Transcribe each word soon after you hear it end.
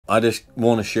I just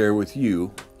want to share with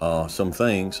you some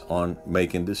things on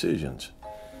making decisions.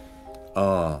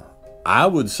 I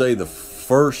would say the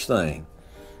first thing,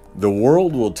 the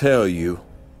world will tell you,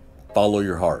 follow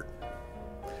your heart.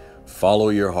 Follow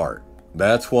your heart.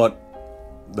 That's what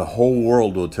the whole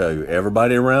world will tell you.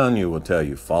 Everybody around you will tell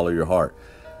you, follow your heart.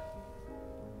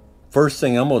 First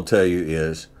thing I'm going to tell you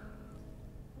is,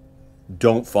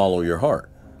 don't follow your heart.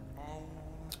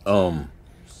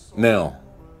 Now,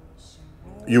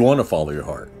 you want to follow your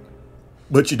heart,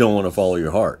 but you don't want to follow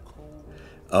your heart.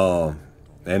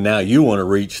 And now you want to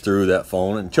reach through that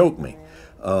phone and choke me.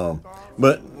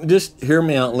 But just hear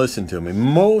me out and listen to me.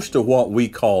 Most of what we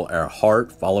call our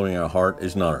heart, following our heart,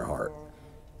 is not our heart.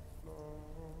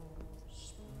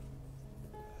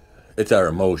 It's our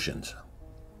emotions.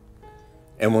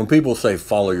 And when people say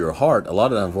follow your heart, a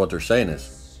lot of times what they're saying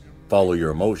is follow your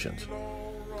emotions.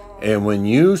 And when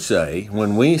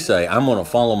we say, I'm going to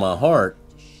follow my heart,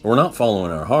 we're not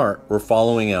following our heart, we're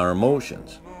following our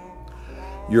emotions.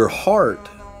 Your heart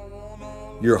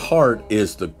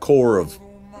is the core of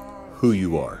who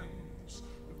you are.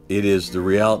 It is the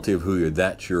reality of who you are.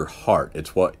 That's your heart.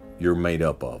 It's what you're made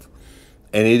up of.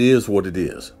 And it is what it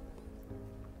is.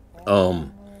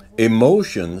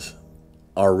 Emotions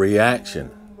are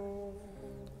reaction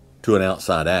to an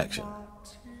outside action.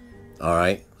 All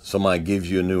right? Somebody gives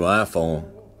you a new iPhone,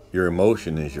 your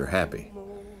emotion is you're happy.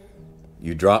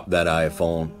 You drop that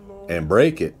iPhone and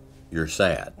break it, you're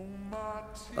sad.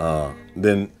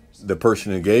 Then the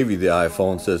person who gave you the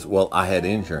iPhone says, well, I had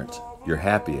insurance. You're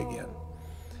happy again.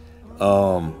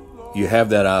 You have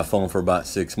that iPhone for about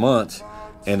 6 months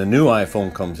and a new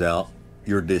iPhone comes out,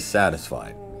 you're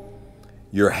dissatisfied.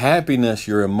 Your happiness,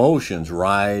 your emotions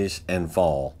rise and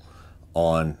fall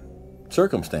on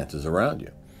circumstances around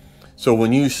you. So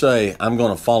when you say, I'm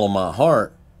going to follow my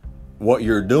heart, what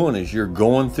you're doing is you're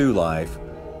going through life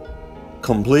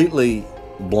completely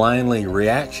blindly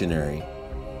reactionary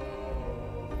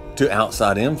to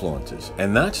outside influences.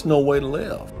 And that's no way to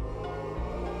live.